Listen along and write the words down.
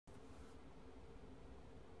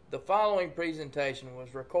The following presentation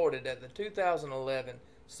was recorded at the 2011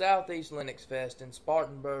 SouthEast LinuxFest in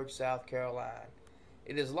Spartanburg, South Carolina.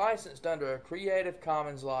 It is licensed under a Creative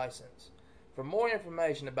Commons license. For more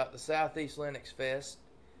information about the SouthEast LinuxFest,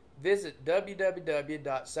 visit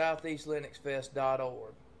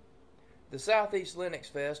www.southeastlinuxfest.org. The SouthEast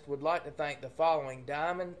LinuxFest would like to thank the following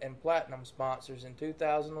Diamond and Platinum sponsors in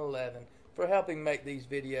 2011 for helping make these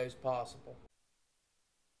videos possible.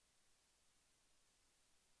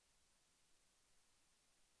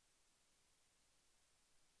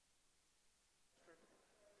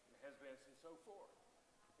 Has been since '04.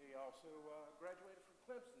 He also graduated from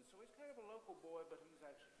Clemson, so he's kind of a local boy, but he's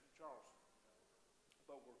actually from Charleston.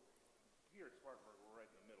 But we're here at Spartanburg, we're right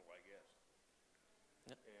in the middle, I guess.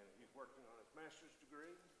 Yep. And he's working on his master's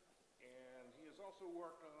degree, and he has also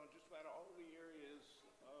worked on just about all the areas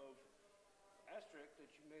of Asterisk that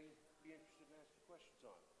you may be interested in asking questions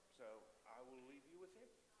on. So I will leave you with him.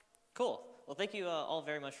 Cool. Well, thank you all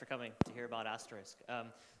very much for coming to hear about Asterisk.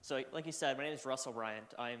 So like you said, my name is Russell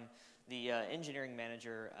Bryant. I'm the engineering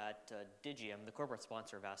manager at Digium, the corporate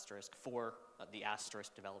sponsor of Asterisk, for the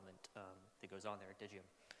Asterisk development that goes on there at Digium.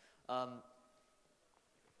 I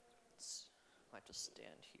might just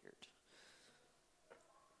stand here.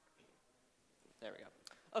 There we go.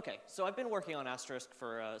 Okay, so I've been working on Asterisk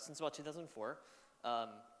for since about 2004.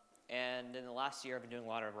 And in the last year, I've been doing a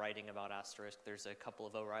lot of writing about Asterisk. There's a couple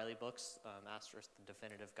of O'Reilly books, Asterisk, the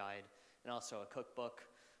Definitive Guide, and also a cookbook.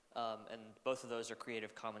 And both of those are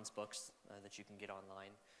Creative Commons books that you can get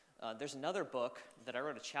online. There's another book that I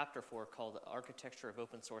wrote a chapter for called Architecture of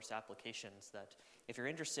Open Source Applications that if you're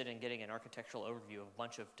interested in getting an architectural overview of a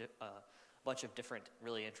bunch of different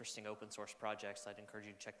really interesting open source projects, I'd encourage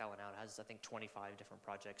you to check that one out. It has, I think, 25 different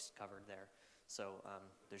projects covered there. So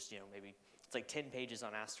there's, maybe it's like 10 pages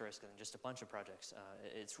on Asterisk and just a bunch of projects.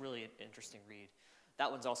 It's really an interesting read.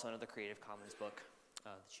 That one's also another Creative Commons book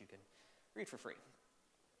that you can read for free.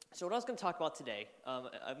 So what I was going to talk about today,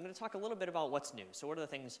 I'm going to talk a little bit about what's new. So what are the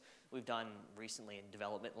things we've done recently in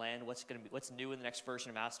development land? What's new in the next version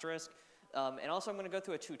of Asterisk? And also I'm going to go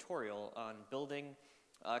through a tutorial on building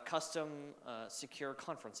a custom secure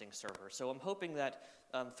conferencing server. So I'm hoping that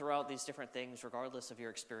throughout these different things, regardless of your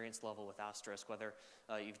experience level with Asterisk, whether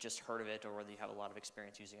you've just heard of it or whether you have a lot of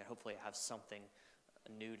experience using it, hopefully I have something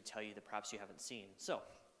new to tell you that perhaps you haven't seen. So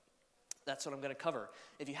that's what I'm going to cover.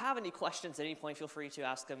 If you have any questions at any point, feel free to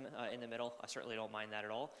ask them in the middle. I certainly don't mind that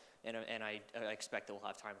at all, and I expect that we'll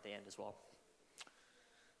have time at the end as well.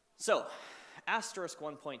 So, Asterisk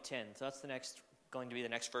 1.10, so that's going to be the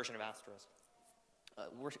next version of Asterisk.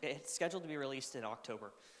 It's scheduled to be released in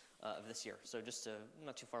October of this year, so just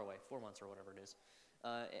not too far away, 4 months or whatever it is.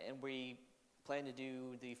 And we plan to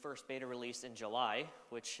do the first beta release in July,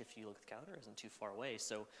 which, if you look at the calendar, isn't too far away.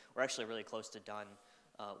 So we're actually really close to done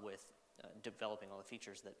with developing all the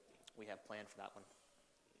features that we have planned for that one.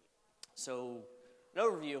 So an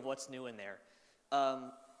overview of what's new in there.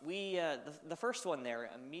 The first one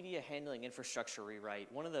there, a media handling infrastructure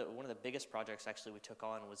rewrite. One of the biggest projects actually we took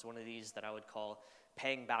on was one of these that I would call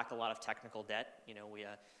paying back a lot of technical debt.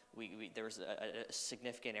 There was a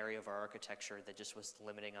significant area of our architecture that just was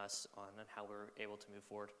limiting us on how we were able to move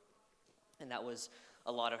forward, and that was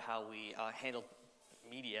a lot of how we handled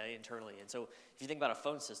media internally. And so if you think about a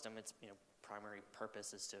phone system, its primary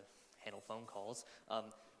purpose is to handle phone calls.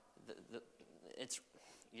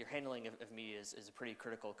 Your handling of media is a pretty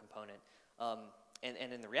critical component.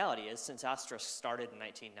 And the reality is, since Asterisk started in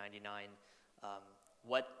 1999,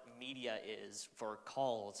 what media is for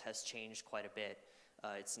calls has changed quite a bit.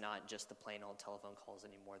 It's not just the plain old telephone calls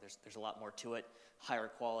anymore. There's a lot more to it, higher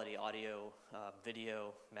quality audio,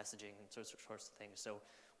 video, messaging, and sorts of things. So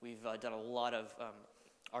we've done a lot of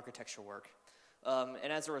architecture work.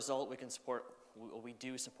 And as a result, we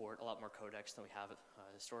do support a lot more codecs than we have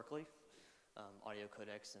historically, audio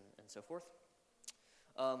codecs and so forth.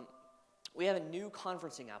 We have a new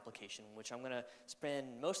conferencing application, which I'm going to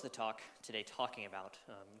spend most of the talk today talking about,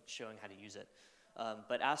 showing how to use it.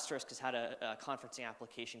 But Asterisk has had a conferencing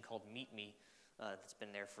application called Meet Me that's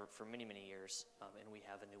been there for many, many years, and we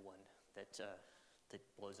have a new one that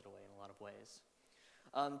blows it away in a lot of ways.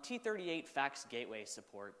 T38 fax gateway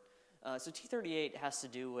support. So T38 has to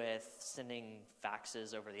do with sending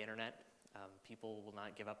faxes over the internet. People will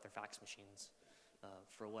not give up their fax machines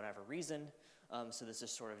for whatever reason. So this is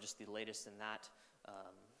sort of just the latest in that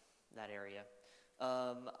area.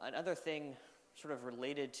 Another thing sort of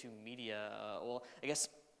related to media, well, I guess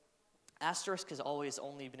Asterisk has always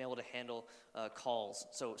only been able to handle calls,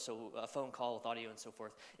 so a phone call with audio and so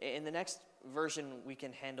forth. In the next version, we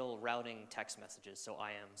can handle routing text messages, so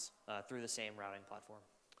IMs, through the same routing platform.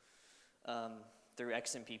 through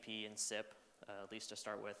XMPP and SIP, at least to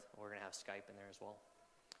start with. We're going to have Skype in there as well.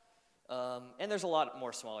 And there's a lot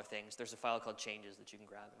more smaller things. There's a file called changes that you can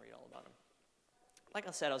grab and read all about them. Like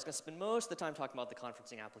I said, I was going to spend most of the time talking about the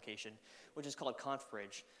conferencing application, which is called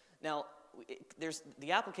ConfBridge. Now, there's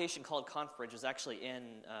the application called ConfBridge is actually in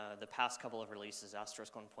the past couple of releases,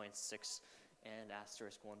 Asterisk 1.6 and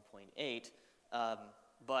Asterisk 1.8,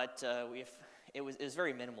 but it was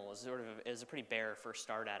very minimal. It was a pretty bare first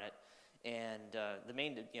start at it, and the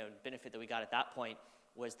main benefit that we got at that point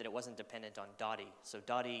was that it wasn't dependent on Dotty. So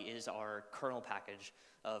Dotty is our kernel package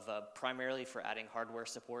of primarily for adding hardware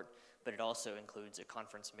support, but it also includes a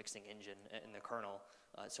conference mixing engine in the kernel.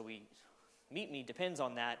 So MeetMe depends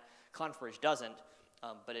on that. ConfBridge doesn't,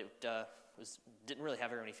 but it didn't really have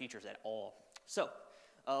very many features at all. So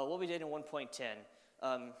what we did in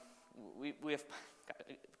 1.10, we have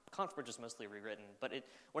ConfBridge is mostly rewritten, but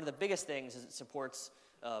one of the biggest things is it supports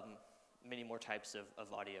many more types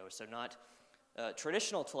of audio. So not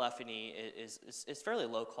traditional telephony is fairly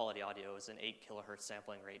low quality audio. It's an 8 kilohertz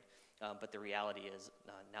sampling rate. But the reality is,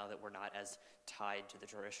 now that we're not as tied to the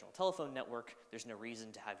traditional telephone network, there's no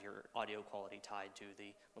reason to have your audio quality tied to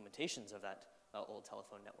the limitations of that old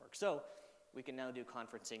telephone network. So we can now do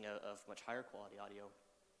conferencing of much higher quality audio.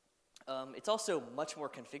 It's also much more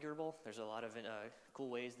configurable. There's a lot of cool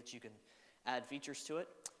ways that you can add features to it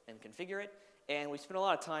and configure it. And we spent a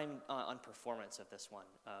lot of time on performance of this one.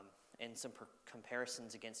 And some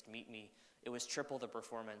comparisons against MeetMe, it was triple the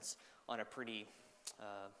performance on a pretty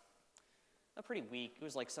weak, it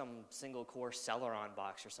was like some single core Celeron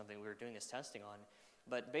box or something we were doing this testing on.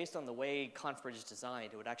 But based on the way ConfBridge is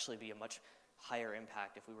designed, it would actually be a much higher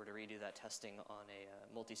impact if we were to redo that testing on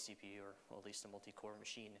a multi-CPU or well, at least a multi-core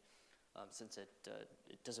machine, since it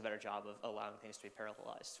does a better job of allowing things to be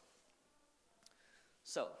parallelized.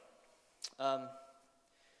 So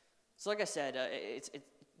like I said,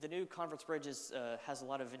 the new ConferenceBridge has a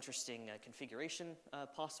lot of interesting configuration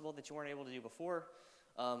possible that you weren't able to do before.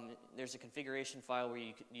 There's a configuration file where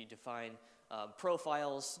you define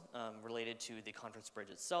profiles related to the conference bridge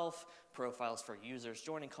itself, profiles for users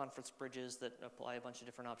joining conference bridges that apply a bunch of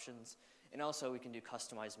different options, and also we can do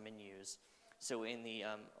customized menus. So in the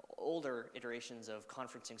older iterations of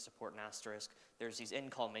conferencing support in Asterisk, there's these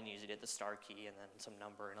in-call menus. You hit the star key and then some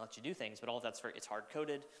number and it lets you do things, but all of that's it's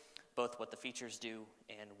hard-coded, both what the features do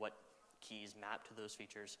and what keys map to those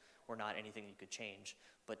features were not anything you could change,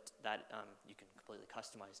 but that you can completely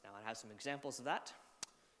customize now. I have some examples of that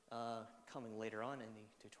coming later on in the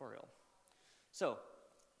tutorial. So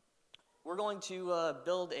we're going to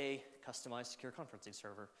build a customized secure conferencing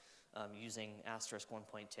server using Asterisk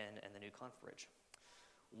 1.10 and the new ConfBridge.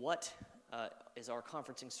 What is our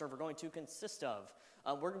conferencing server going to consist of?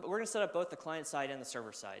 We're going to set up both the client side and the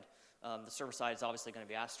server side. The server side is obviously going to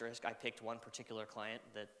be Asterisk. I picked one particular client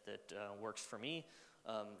that works for me,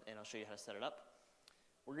 and I'll show you how to set it up.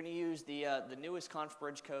 We're going to use the newest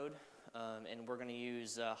ConfBridge code, and we're going to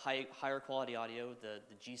use higher quality audio, the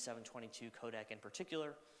G722 codec in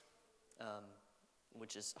particular,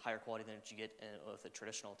 which is higher quality than what you get with a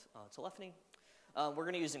traditional telephony. We're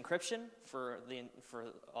going to use encryption for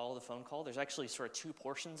all the phone call. There's actually sort of two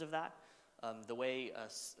portions of that.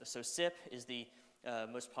 So SIP is the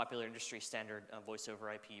most popular industry standard voice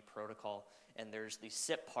over IP protocol, and there's the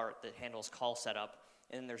SIP part that handles call setup,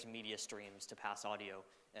 and then there's media streams to pass audio.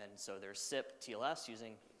 And so there's SIP TLS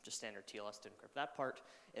using just standard TLS to encrypt that part,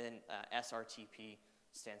 and then SRTP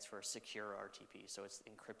stands for secure RTP, so it's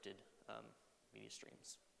encrypted media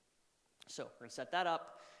streams. So we're going to set that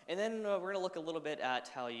up, and then we're going to look a little bit at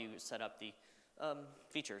how you set up the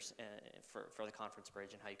features for the conference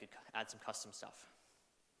bridge and how you could add some custom stuff.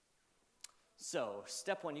 So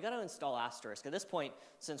step one, you got to install Asterisk. At this point,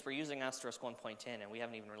 since we're using Asterisk 1.10 and we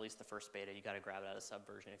haven't even released the first beta, you got to grab it out of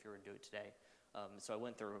subversion if you were to do it today. So I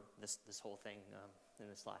went through this whole thing in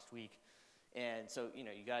this last week, and so you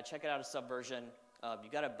got to check it out of subversion.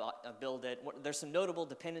 You got to build it. There's some notable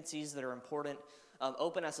dependencies that are important.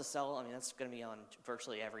 OpenSSL, I mean that's going to be on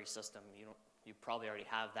virtually every system. You probably already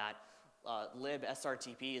have that.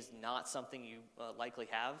 LibSRTP is not something you likely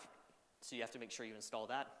have, so you have to make sure you install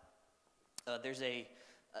that. There's a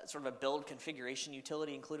sort of a build configuration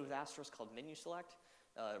utility included with Asterisk called menu select.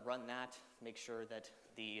 Run that, make sure that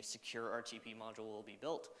the secure RTP module will be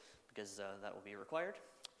built because that will be required,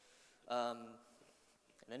 and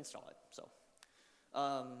then install it. So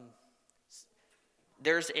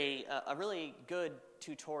there's a really good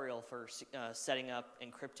tutorial for setting up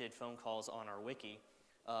encrypted phone calls on our wiki.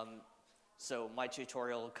 So my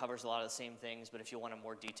tutorial covers a lot of the same things, but if you want a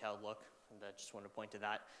more detailed look, I just want to point to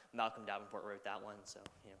that. Malcolm Davenport wrote that one, so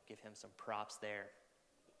give him some props there.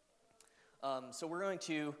 So we're going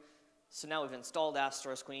to, so now we've installed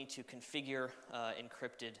Asterisk, we need to configure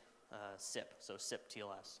encrypted SIP, so SIP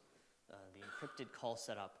TLS, the encrypted call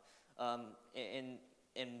setup.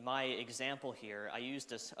 In my example here, I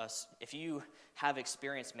used if you have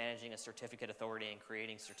experience managing a certificate authority and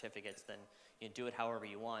creating certificates, then you do it however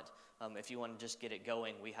you want. If you want to just get it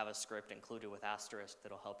going, we have a script included with Asterisk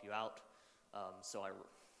that'll help you out.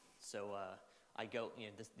 I go,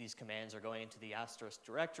 these commands are going into the Asterisk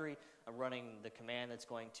directory. I'm running the command that's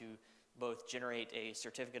going to both generate a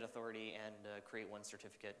certificate authority and create one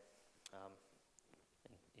certificate. And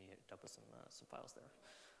you dump us some files there.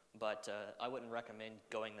 But I wouldn't recommend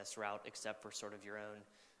going this route except for sort of your own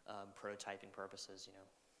prototyping purposes,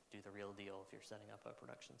 do the real deal if you're setting up a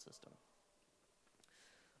production system.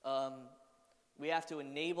 We have to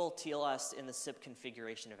enable TLS in the SIP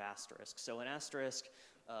configuration of Asterisk. So in Asterisk,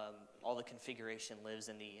 all the configuration lives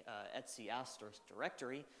in the etc Asterisk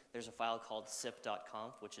directory. There's a file called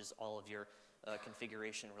sip.conf, which is all of your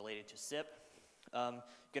configuration related to SIP. Going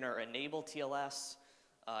to enable TLS.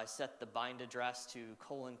 I set the bind address to :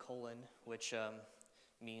 which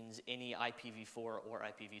means any IPv4 or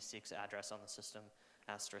IPv6 address on the system.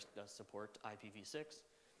 Asterisk does support IPv6.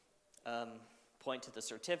 Point to the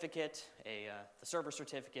certificate, the server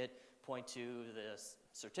certificate, point to the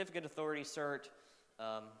certificate authority cert,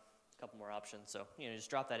 a couple more options. So, just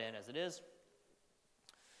drop that in as it is.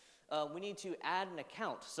 We need to add an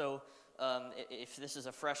account. So if this is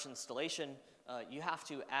a fresh installation, you have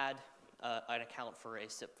to add an account for a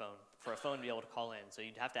SIP phone, for a phone to be able to call in. So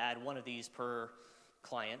you'd have to add one of these per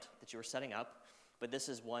client that you were setting up. But this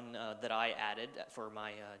is one that I added for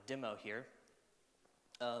my demo here.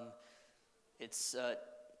 It's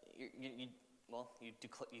you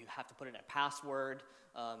have to put in a password.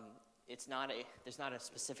 There's not a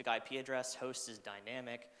specific IP address. Host is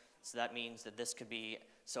dynamic, so that means that this could be.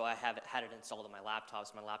 So I have had it installed on my laptop.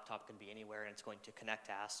 So my laptop can be anywhere, and it's going to connect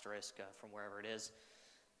to Asterisk from wherever it is.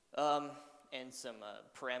 And some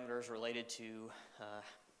parameters related to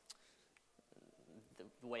the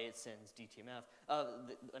way it sends DTMF.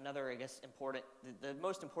 Another, I guess, the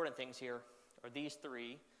most important things here are these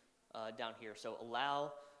three down here. So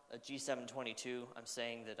allow G722. I'm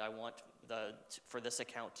saying that I want for this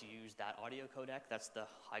account to use that audio codec. That's the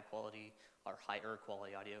high quality or higher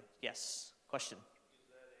quality audio. Yes, question? Is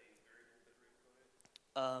that a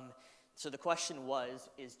variable bitrate codec? So the question was,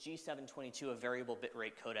 is G722 a variable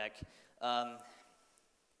bitrate codec?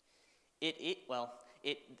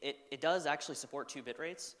 It does actually support 2 bit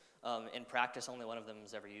rates. In practice, only one of them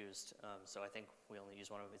is ever used. So I think we only use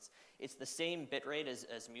one of them. It's the same bit rate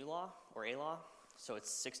as MULA or ALAW. So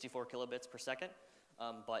it's 64 kilobits per second,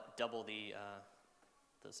 but double the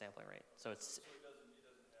sampling rate. So it's. So it doesn't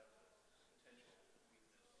have the potential weakness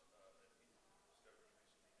that people discovered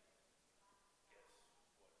recently. Guess what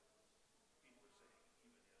people are saying, even if it's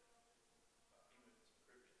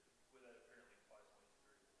encrypted, with that apparently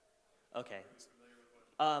 5.3. Okay. Are you familiar with what?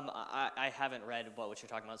 I haven't read what you're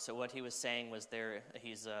talking about. So what he was saying was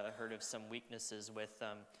he's heard of some weaknesses with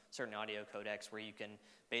certain audio codecs where you can,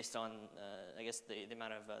 based on, I guess, the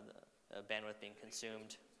amount of bandwidth being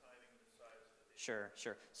consumed. Sure.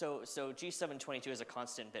 So G722 is a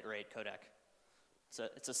constant bitrate codec.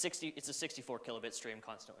 It's a 64 kilobit stream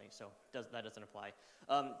constantly, so that doesn't apply.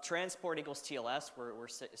 Transport equals TLS. We're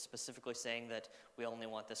specifically saying that we only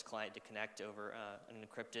want this client to connect over an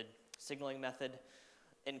encrypted signaling method.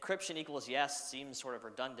 Encryption equals yes seems sort of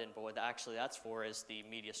redundant, but what actually that's for is the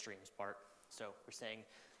media streams part. So we're saying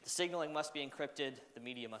the signaling must be encrypted, the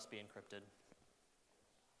media must be encrypted.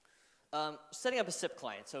 Setting up a SIP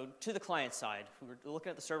client. So to the client side, we were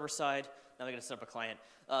looking at the server side, now we're going to set up a client.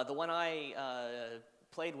 The one I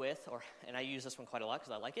played with, and I use this one quite a lot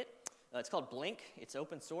because I like it, it's called Blink. It's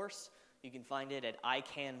open source. You can find it at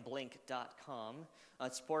icanblink.com.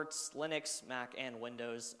 It supports Linux, Mac, and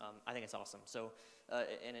Windows. I think it's awesome. So,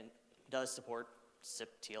 and it does support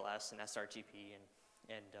SIP, TLS, and SRTP,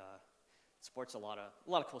 and supports a lot of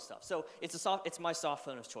cool stuff. So it's my soft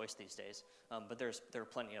phone of choice these days, but there are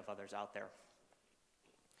plenty of others out there.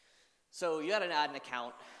 So you got to add an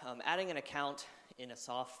account. Adding an account in a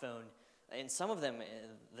soft phone, in some of them,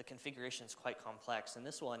 the configuration is quite complex. In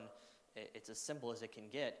this one, it's as simple as it can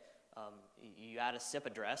get. You add a SIP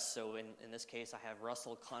address. So in this case, I have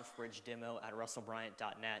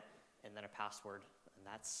russellconfbridgedemo@russellbryant.net, and then a password, and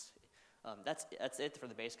that's it for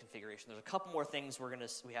the base configuration. There's a couple more things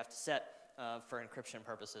we have to set for encryption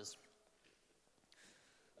purposes.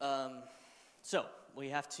 So we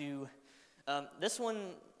have to. This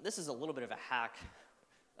is a little bit of a hack,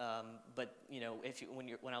 but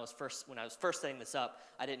when I was first setting this up,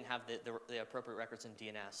 I didn't have the appropriate records in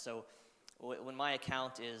DNS. So when my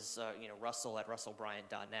account is Russell at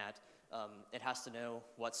russellbryant.net, it has to know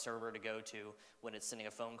what server to go to when it's sending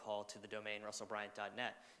a phone call to the domain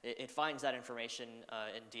russellbryant.net. It finds that information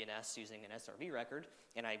in DNS using an SRV record,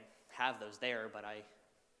 and I have those there, but I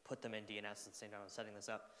put them in DNS at the same time I was setting this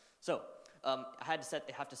up. So I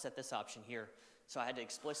have to set this option here. So I had to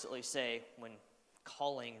explicitly say when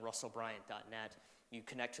calling russellbryant.net, you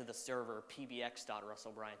connect to the server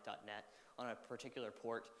pbx.russellbryant.net on a particular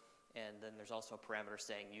port, and then there's also a parameter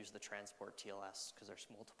saying use the transport TLS because there's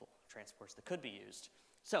multiple transports that could be used.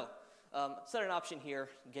 So set an option here,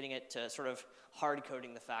 getting it to sort of hard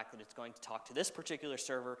coding the fact that it's going to talk to this particular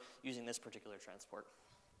server using this particular transport.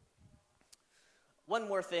 One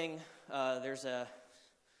more thing, go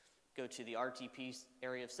to the RTP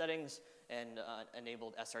area of settings and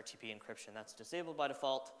enabled SRTP encryption. That's disabled by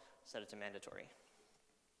default, set it to mandatory.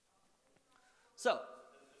 So,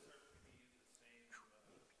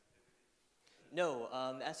 no,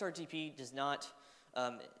 SRTP does not,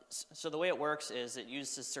 so the way it works is it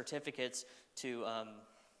uses certificates to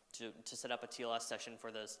set up a TLS session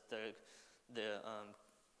for the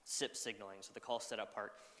SIP signaling, so the call setup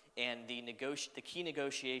part. And the key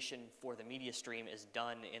negotiation for the media stream is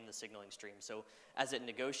done in the signaling stream. So as it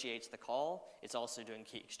negotiates the call, it's also doing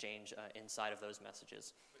key exchange inside of those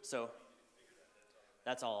messages. So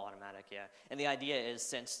that's all automatic, yeah. And the idea is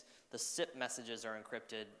since the SIP messages are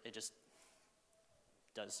encrypted, it just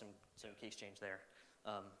does some key exchange there.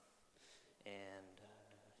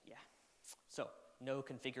 Yeah. So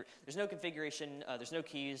there's no configuration, there's no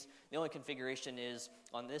keys. The only configuration is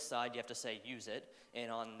on this side, you have to say use it. And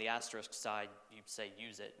on the asterisk side, you say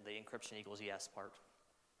use it, the encryption equals yes part.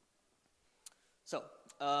 So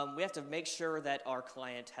we have to make sure that our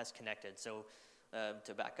client has connected. So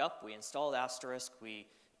to back up, we installed Asterisk, we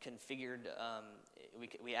configured,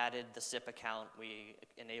 we added the SIP account, we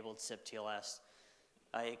enabled SIP TLS.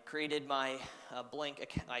 I created my Blink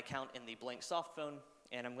account in the Blink soft phone,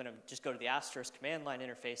 and I'm going to just go to the Asterisk command line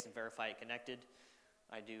interface and verify it connected.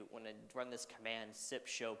 When I run this command, SIP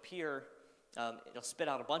show peer, it'll spit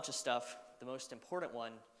out a bunch of stuff. The most important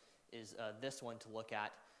one is this one to look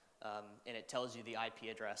at, and it tells you the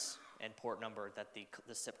IP address and port number that the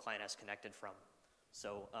SIP client has connected from.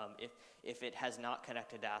 So if it has not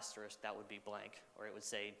connected to Asterisk, that would be blank, or it would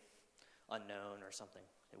say unknown or something.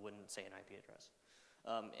 It wouldn't say an IP address.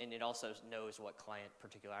 And it also knows what client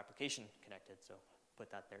particular application connected, so put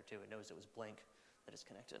that there too. It knows it was blank that is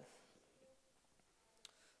connected.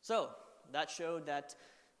 So that showed that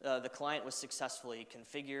the client was successfully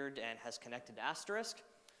configured and has connected to Asterisk.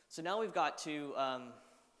 So now we've got to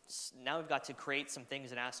create some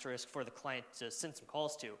things in Asterisk for the client to send some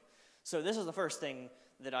calls to. So this is the first thing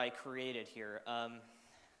that I created here.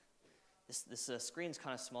 This screen's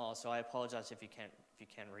kind of small, so I apologize if you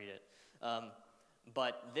can't read it.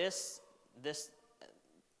 But this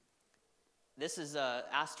is a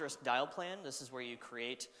Asterisk dial plan. This is where you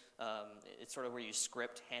create, it's sort of where you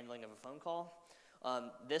script handling of a phone call.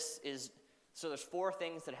 So there's 4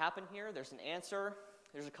 things that happen here. There's an answer,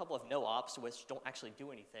 there's a couple of no-ops, which don't actually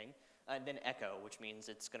do anything, and then echo, which means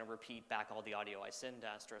it's going to repeat back all the audio I send to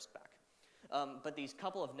Asterisk back. But these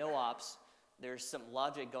couple of no-ops, there's some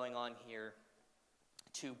logic going on here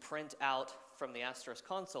to print out from the Asterisk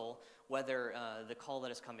console whether the call that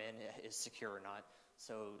has come in is secure or not.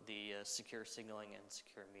 So the secure signaling and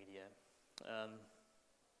secure media.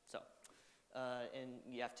 And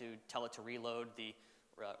you have to tell it to reload the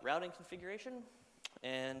routing configuration,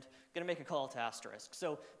 and I'm going to make a call to Asterisk.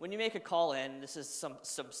 So when you make a call in, this is some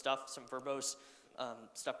stuff, some verbose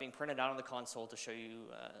stuff being printed out on the console to show you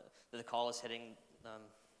that the call is hitting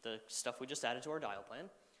the stuff we just added to our dial plan.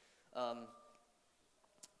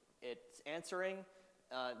 It's answering.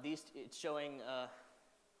 It's showing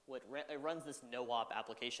it runs this no-op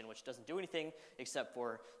application, which doesn't do anything except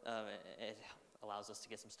for it allows us to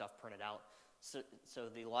get some stuff printed out. So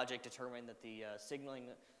the logic determined that the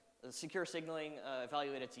secure signaling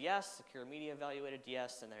evaluated to yes, secure media evaluated to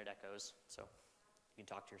yes, and then it echoes. So you can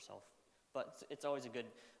talk to yourself. But it's always a good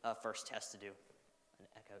first test to do, an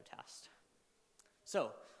echo test.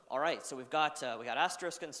 So, all right, so we got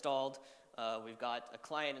Asterisk installed. We've got a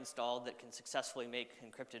client installed that can successfully make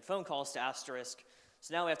encrypted phone calls to Asterisk.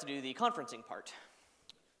 So now we have to do the conferencing part.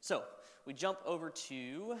 So we jump over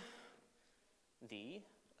to the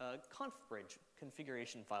confbridge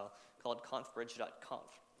configuration file called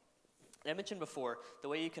confbridge.conf. I mentioned before, the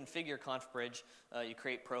way you configure confbridge, you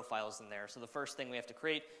create profiles in there. So the first thing we have to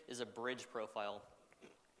create is a bridge profile.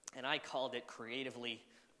 And I called it creatively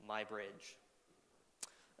my bridge.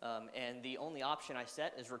 And the only option I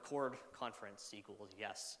set is record conference equals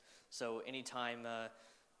yes. So anytime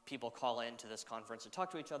people call into this conference to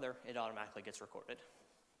talk to each other, it automatically gets recorded.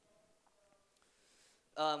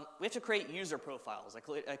 We have to create user profiles.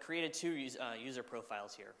 I created two user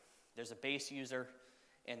profiles here. There's a base user,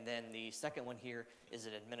 and then the second one here is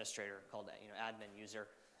an administrator called admin user.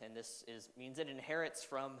 And this means it inherits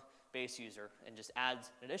from base user and just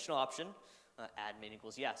adds an additional option, admin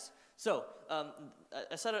equals yes. So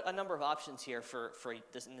I set a number of options here for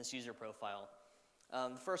this in this user profile.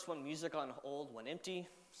 The first one, music on hold when empty.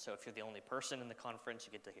 So if you're the only person in the conference,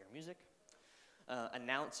 you get to hear music.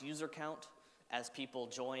 Announce user count. As people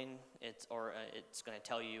join, it's going to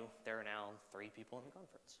tell you there are now 3 people in the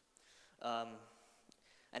conference.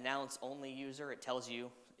 Announce only user. It tells you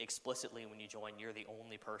explicitly when you join you're the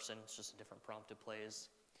only person. It's just a different prompt it plays.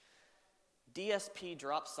 DSP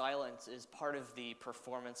drop silence is part of the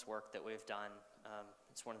performance work that we've done.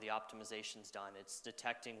 It's one of the optimizations done. It's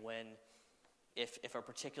detecting when, if a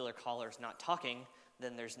particular caller is not talking,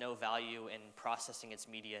 then there's no value in processing its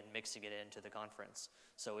media and mixing it into the conference.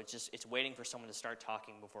 So it's waiting for someone to start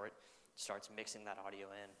talking before it starts mixing that audio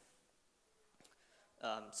in.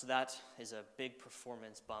 So that is a big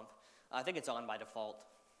performance bump. I think it's on by default.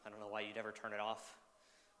 I don't know why you'd ever turn it off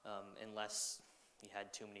unless you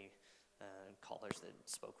had too many callers that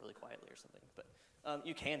spoke really quietly or something. But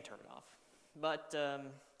you can turn it off. But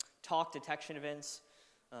talk detection events,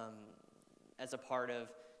 as a part of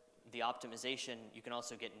the optimization, you can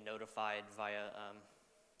also get notified via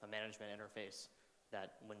a management interface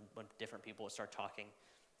that when different people start talking,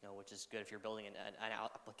 which is good if you're building an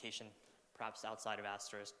application perhaps outside of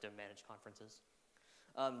Asterisk to manage conferences.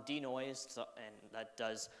 Denoise, and that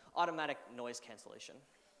does automatic noise cancellation.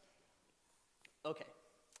 Okay.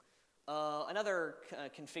 Another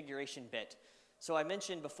configuration bit. So I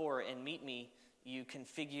mentioned before in MeetMe, you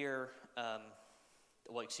configure,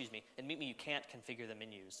 in MeetMe you can't configure the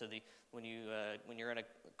menus. So when you're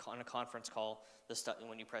on a conference call,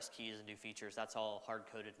 when you press keys and do features, that's all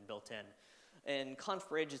hard-coded and built in. In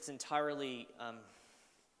ConfBridge, it's entirely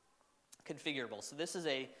configurable. So this is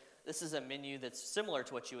a menu that's similar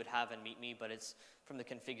to what you would have in MeetMe, but it's from the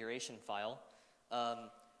configuration file.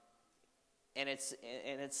 And its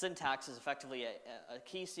syntax is effectively a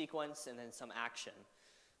key sequence and then some action.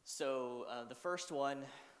 So the first one,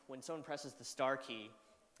 when someone presses the star key,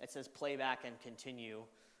 it says playback and continue.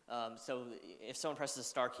 So if someone presses the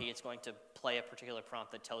star key, it's going to play a particular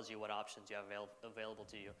prompt that tells you what options you have available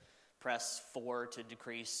to you. Press 4 to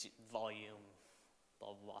decrease volume, blah,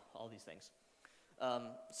 blah, blah, all these things.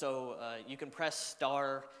 So you can press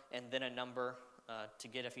star and then a number to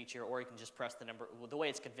get a feature, or you can just press the number, the way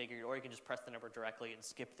it's configured, or you can just press the number directly and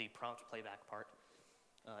skip the prompt playback part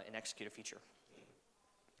and execute a feature.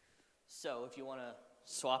 So if you want to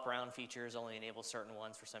swap around features, only enable certain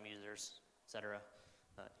ones for some users, etc.,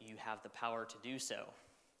 you have the power to do so.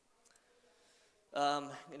 I'm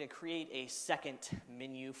going to create a second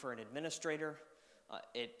menu for an administrator.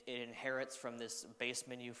 It inherits from this base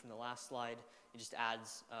menu from the last slide. It just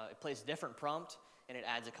adds, it plays a different prompt, and it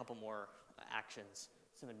adds a couple more actions,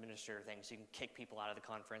 some administrator things. You can kick people out of the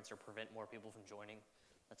conference or prevent more people from joining.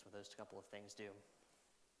 That's what those couple of things do.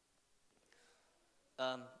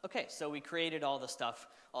 Okay, so we created all the stuff,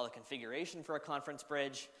 all the configuration for a conference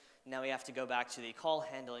bridge. Now we have to go back to the call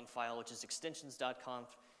handling file, which is extensions.conf,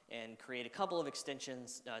 and create a couple of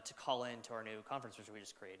extensions to call into our new conference bridge we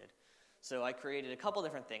just created. So I created a couple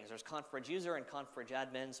different things. There's ConfBridge user and ConfBridge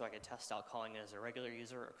admin, so I could test out calling as a regular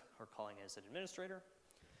user or calling as an administrator.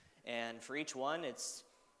 And for each one, it's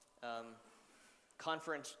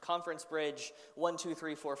conference bridge 1, 2,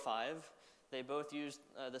 3, 4, 5. They both use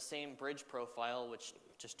the same bridge profile, which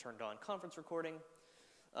just turned on conference recording.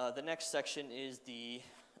 The next section is the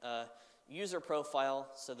user profile.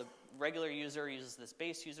 So the regular user uses this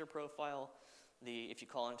base user profile. If you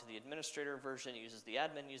call into the administrator version, it uses the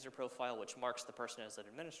admin user profile, which marks the person as an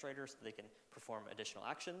administrator so they can perform additional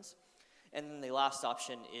actions. And then the last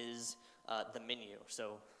option is the menu.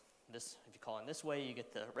 So if you call in this way, you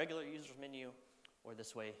get the regular user's menu, or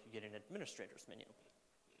this way, you get an administrator's menu.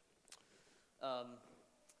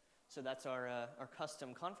 So that's our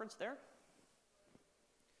custom conference there.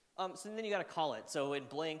 So then you got to call it. So in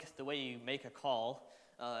Blink, the way you make a call,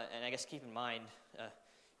 and I guess keep in mind,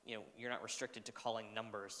 you're not restricted to calling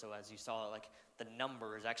numbers. So as you saw, like the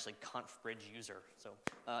number is actually ConfBridge user. So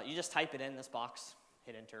you just type it in this box,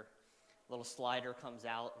 hit enter. A little slider comes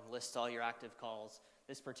out and lists all your active calls.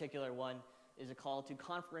 This particular one is a call to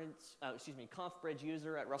ConfBridge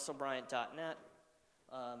user at russellbryant.net.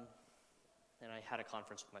 And I had a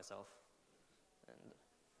conference with myself, and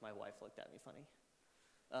my wife looked at me funny.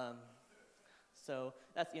 So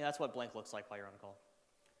that's what Blink looks like while you're on a call.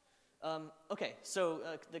 Okay, so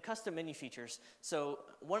the custom menu features. So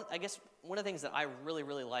I guess one of the things that I really,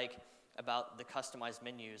 really like about the customized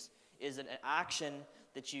menus is an action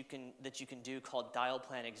that you can do called dial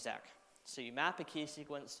plan exec. So you map a key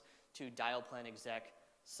sequence to dial plan exec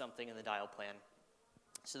something in the dial plan.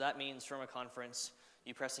 So that means from a conference,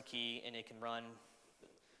 you press a key and it can run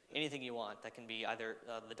anything you want. That can be either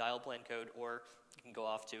the dial plan code, or you can go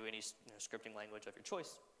off to any scripting language of your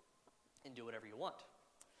choice and do whatever you want,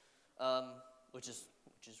 which is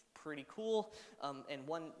pretty cool.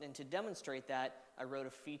 And to demonstrate that, I wrote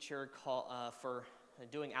a feature for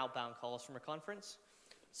doing outbound calls from a conference.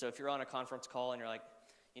 So if you're on a conference call and you're like,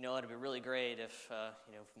 it'd be really great if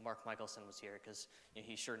Mark Michelson was here, because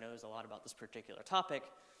he sure knows a lot about this particular topic.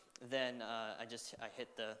 Then I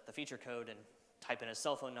hit the feature code and type in his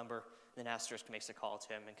cell phone number. Then Asterisk makes a call to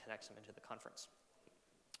him and connects him into the conference.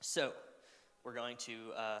 So I'm going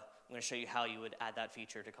to show you how you would add that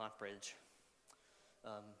feature to ConfBridge,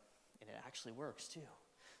 and it actually works too.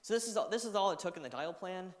 So this is all it took in the dial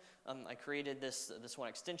plan. I created this one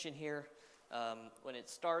extension here. When it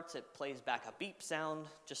starts, it plays back a beep sound,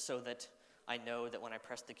 just so that I know that when I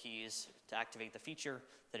press the keys to activate the feature,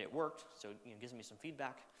 that it worked. So it gives me some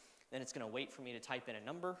feedback. Then it's going to wait for me to type in a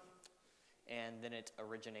number, and then it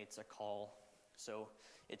originates a call. So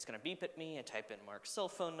it's going to beep at me. I type in Mark's cell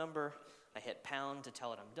phone number. I hit pound to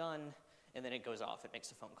tell it I'm done, and then it goes off. It makes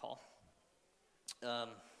a phone call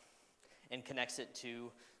and connects it to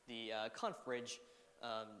the ConfBridge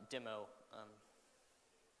demo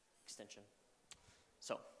extension.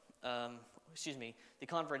 So, the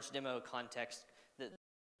ConfBridge demo context, and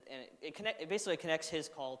it basically connects his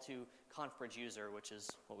call to ConfBridge user, which is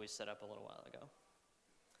what we set up a little while ago.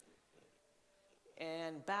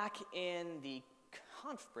 And back in the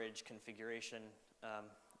ConfBridge configuration,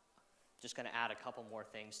 just going to add a couple more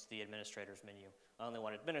things to the administrators menu. I only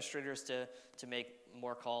want administrators to make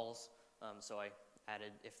more calls, so I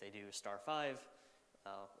added if they do *5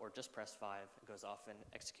 or just press 5, it goes off and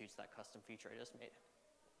executes that custom feature I just made.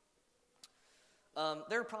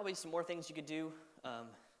 There are probably some more things you could do.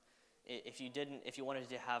 If you wanted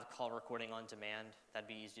to have call recording on demand, that'd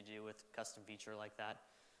be easy to do with a custom feature like that.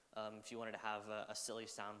 If you wanted to have a silly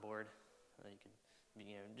soundboard, you could,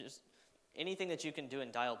 just anything that you can do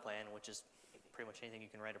in dial plan, which is pretty much anything you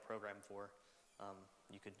can write a program for,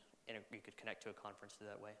 you could connect to a conference through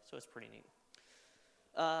that way. So it's pretty neat.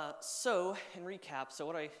 So in recap,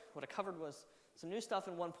 what I covered was some new stuff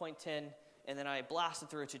in 1.10, and then I blasted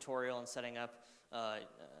through a tutorial on setting up a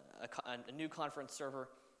new conference server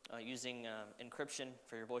using encryption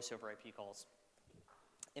for your voice over IP calls.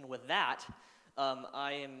 And with that,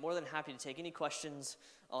 I am more than happy to take any questions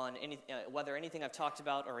on whether anything I've talked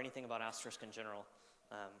about or anything about Asterisk in general.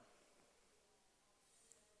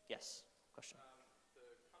 Yes, question? The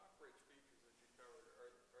ConfBridge features that you covered,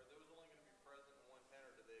 are those only going to be present in 1.10,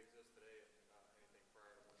 or do they exist today and anything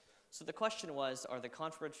prior to 1.10? So the question was, are the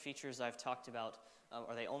ConfBridge features I've talked about,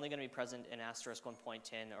 are they only going to be present in Asterisk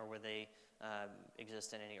 1.10, or will they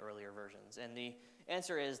exist in any earlier versions? And the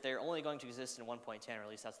answer is they're only going to exist in 1.10, or at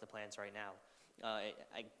least that's the plans right now. I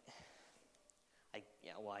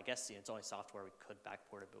guess it's only software. We could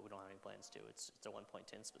backport it, but we don't have any plans to. It's a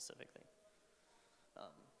 1.10 specific thing.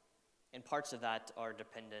 And parts of that are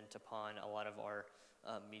dependent upon a lot of our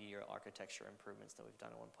media architecture improvements that we've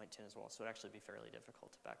done in 1.10 as well. So it'd actually be fairly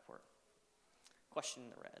difficult to backport. Question in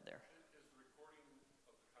the red there. Is the recording of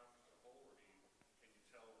the conference as a whole, or can you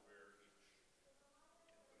tell where each input is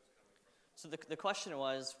coming from? So the question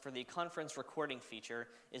was, for the conference recording feature,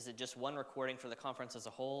 is it just one recording for the conference as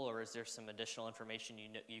a whole, or is there some additional information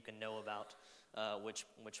you can know about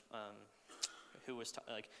who was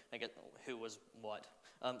who was what?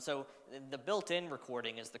 So the built-in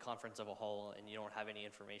recording is the conference of a whole, and you don't have any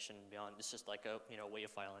information beyond. It's just like a WAV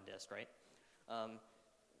file on disk, right?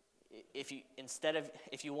 If you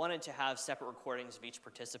wanted to have separate recordings of each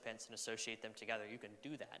participants and associate them together, you can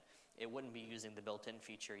do that. It wouldn't be using the built-in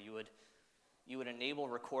feature. You would enable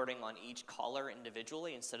recording on each caller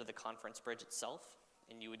individually instead of the conference bridge itself,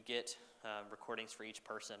 and you would get recordings for each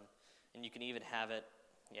person, and you can even have it.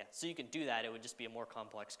 Yeah, so you can do that. It would just be a more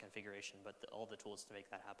complex configuration, but all the tools to make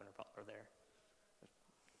that happen are there.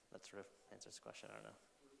 That sort of answers the question. I don't know.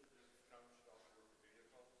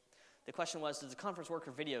 The question was, does the conference work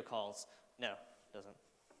for video calls? No, it doesn't.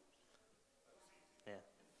 Yeah.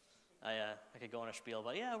 I could go on a spiel,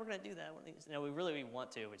 but yeah, we're going to do that. We really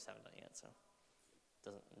want to. We just haven't done it yet, so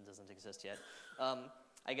it doesn't exist yet.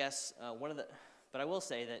 I guess but I will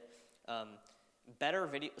say that better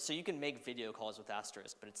video, so you can make video calls with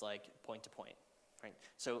Asterisk, but it's like point to point, right?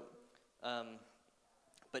 So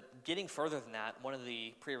But getting further than that, one of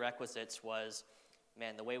the prerequisites was,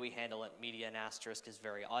 man, the way we handle it, media and Asterisk is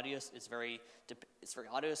very audio. It's very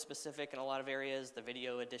audio specific in a lot of areas. The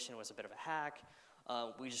video edition was a bit of a hack.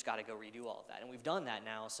 We just got to go redo all of that, and we've done that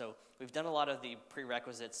now. So we've done a lot of the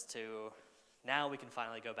prerequisites to now we can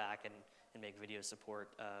finally go back and make video support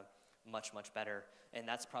much better. And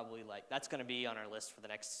that's probably that's going to be on our list for the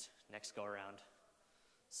next go around.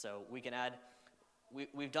 So we can add.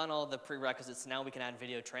 We've done all the prerequisites. Now we can add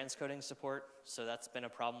video transcoding support. So that's been a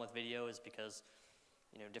problem with video, is because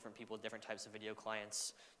different people with different types of video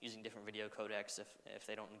clients using different video codecs. If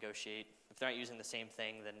they don't negotiate, if they're not using the same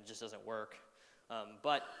thing, then it just doesn't work.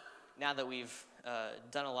 But now that we've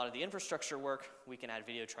done a lot of the infrastructure work, we can add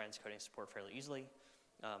video transcoding support fairly easily.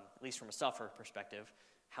 At least from a software perspective,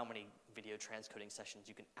 how many video transcoding sessions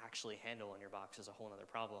you can actually handle in your box is a whole other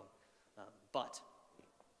problem. But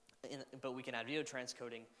we can add video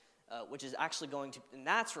transcoding, which is actually and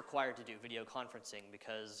that's required to do video conferencing,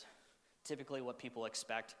 because typically what people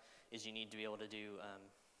expect is you need to be able to do,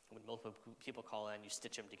 when multiple people call in, you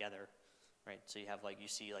stitch them together, right? So you have you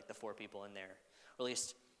see the 4 people in there. Or at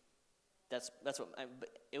least that's what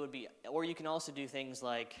it would be. Or you can also do things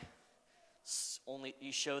like only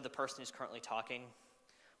you show the person who's currently talking,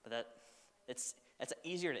 but it's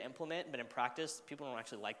easier to implement, but in practice, people don't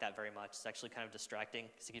actually like that very much. It's actually kind of distracting,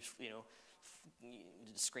 because it keeps, the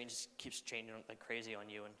screen just keeps changing like crazy on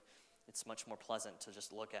you, and it's much more pleasant to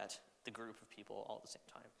just look at the group of people all at the same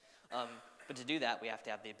time. But to do that, we have to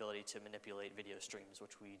have the ability to manipulate video streams,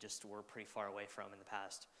 which we just were pretty far away from in the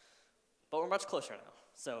past. But we're much closer now.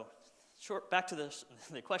 So back to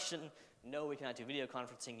the question, no, we cannot do video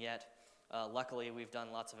conferencing yet. Luckily, we've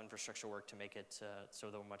done lots of infrastructure work to make it so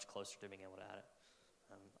that we're much closer to being able to add it.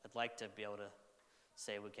 I'd like to be able to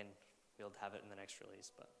say we can be able to have it in the next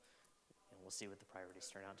release, but we'll see what the priorities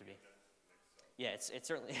turn out to be. Yeah, it's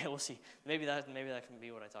certainly, we'll see. Maybe that can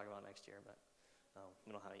be what I talk about next year, but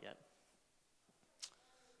we don't have it yet.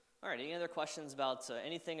 All right, any other questions about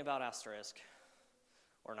anything about Asterisk?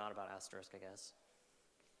 Or not about Asterisk, I guess.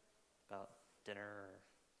 About dinner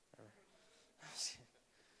or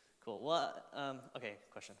Cool. Well, okay,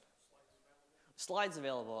 question. Slides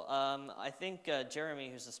available. I think Jeremy,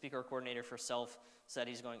 who's the speaker coordinator for Self, said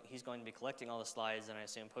he's going to be collecting all the slides, and I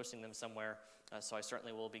assume posting them somewhere. So I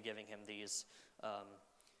certainly will be giving him these.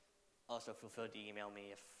 Also, feel free to email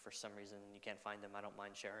me if for some reason you can't find them. I don't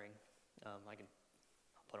mind sharing. I can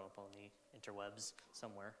put them up on the interwebs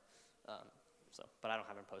somewhere. But I don't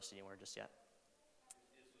have them posted anywhere just yet.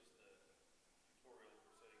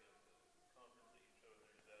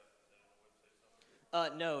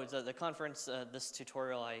 No, the conference, this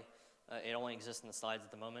tutorial, it only exists in the slides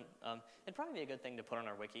at the moment. It'd probably be a good thing to put on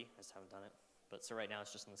our wiki. I just haven't done it. But so right now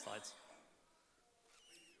it's just in the slides.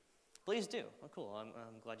 Please do. Oh, cool.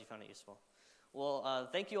 I'm glad you found it useful. Well,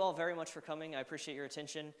 thank you all very much for coming. I appreciate your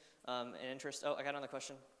attention and interest. Oh, I got another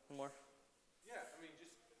question. One more. Yeah, I mean,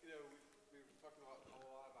 just, we were talking a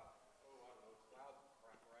lot about, I don't know, cloud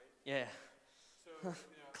crap, right? Yeah. So,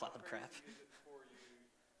 cloud crap. Is it for you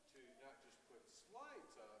to not just put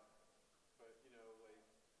slides up, but, I don't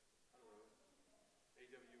know,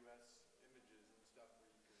 AWS images and stuff where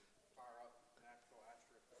you can fire up an actual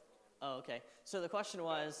asterisk? Oh, okay. So the question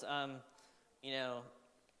was,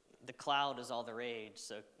 the cloud is all the rage,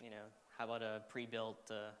 so, how about a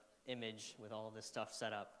pre-built image with all this stuff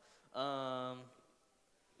set up?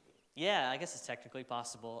 Yeah, I guess it's technically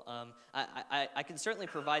possible. I can certainly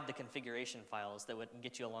provide the configuration files that would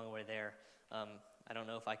get you a long way there. I don't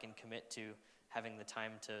know if I can commit to having the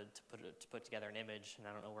time to put together an image, and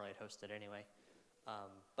I don't know where I'd host it anyway.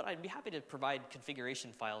 But I'd be happy to provide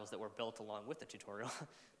configuration files that were built along with the tutorial.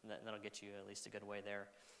 That'll get you at least a good way there.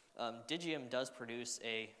 Digium does produce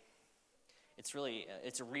it's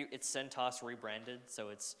CentOS rebranded, so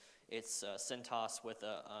it's CentOS with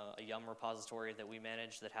a Yum repository that we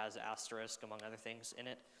manage that has Asterisk, among other things, in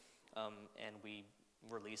it. And we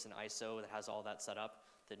release an ISO that has all that set up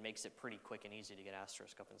that makes it pretty quick and easy to get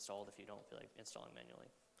Asterisk up installed if you don't feel like installing manually.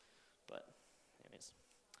 But anyways,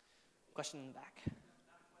 question in the back.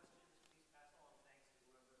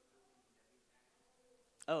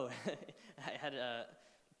 Oh, I had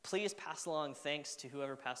please pass along thanks to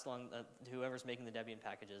whoever passed along whoever's making the Debian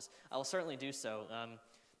packages. I will certainly do so.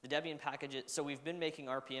 The Debian packages, so we've been making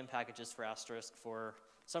RPM packages for Asterisk for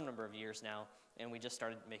some number of years now, and we just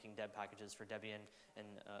started making deb packages for Debian and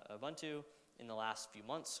Ubuntu in the last few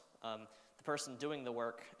months. The person doing the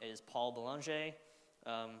work is Paul Belanger.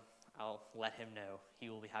 I'll let him know. He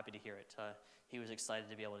will be happy to hear it. He was excited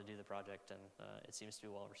to be able to do the project, and it seems to be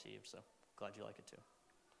well received, so glad you like it too.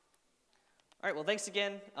 All right, well, thanks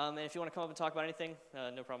again. And if you want to come up and talk about anything,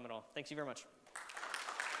 no problem at all. Thanks you very much.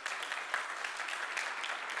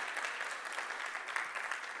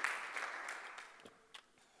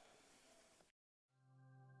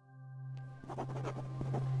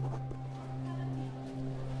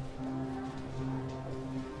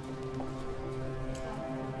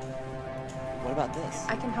 What about this?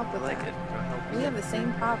 I can help with that. We have the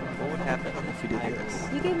same problem. What would happen if we did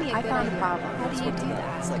this? You gave me a good idea. Problem. How do you do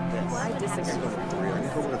that? It's like this. I disagree.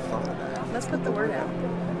 Who would have thought of that? Let's put the word out.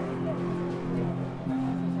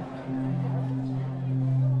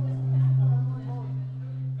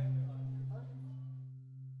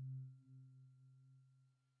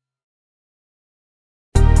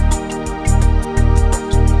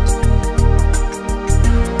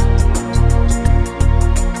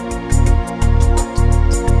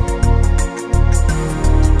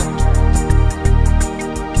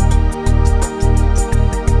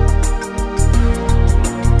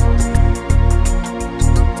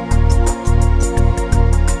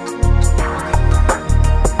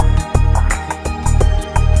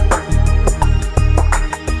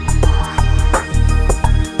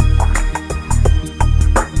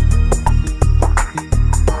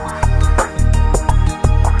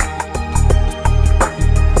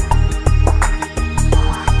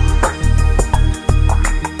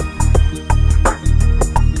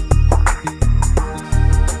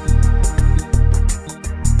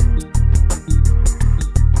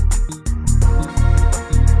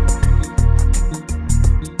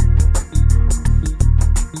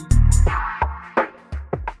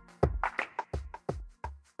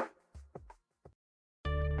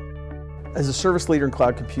 As a service leader in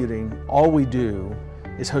cloud computing, all we do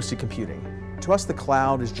is hosted computing. To us, the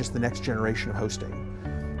cloud is just the next generation of hosting.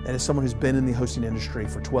 And as someone who's been in the hosting industry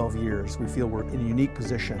for 12 years, we feel we're in a unique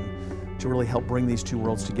position to really help bring these two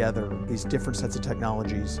worlds together, these different sets of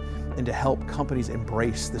technologies, and to help companies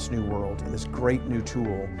embrace this new world and this great new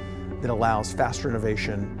tool that allows faster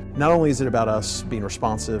innovation. Not only is it about us being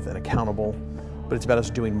responsive and accountable, but it's about us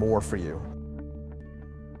doing more for you.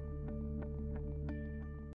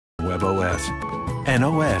 WebOS, an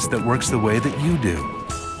OS that works the way that you do.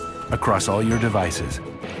 Across all your devices,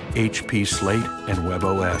 HP Slate and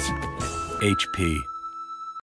WebOS. HP.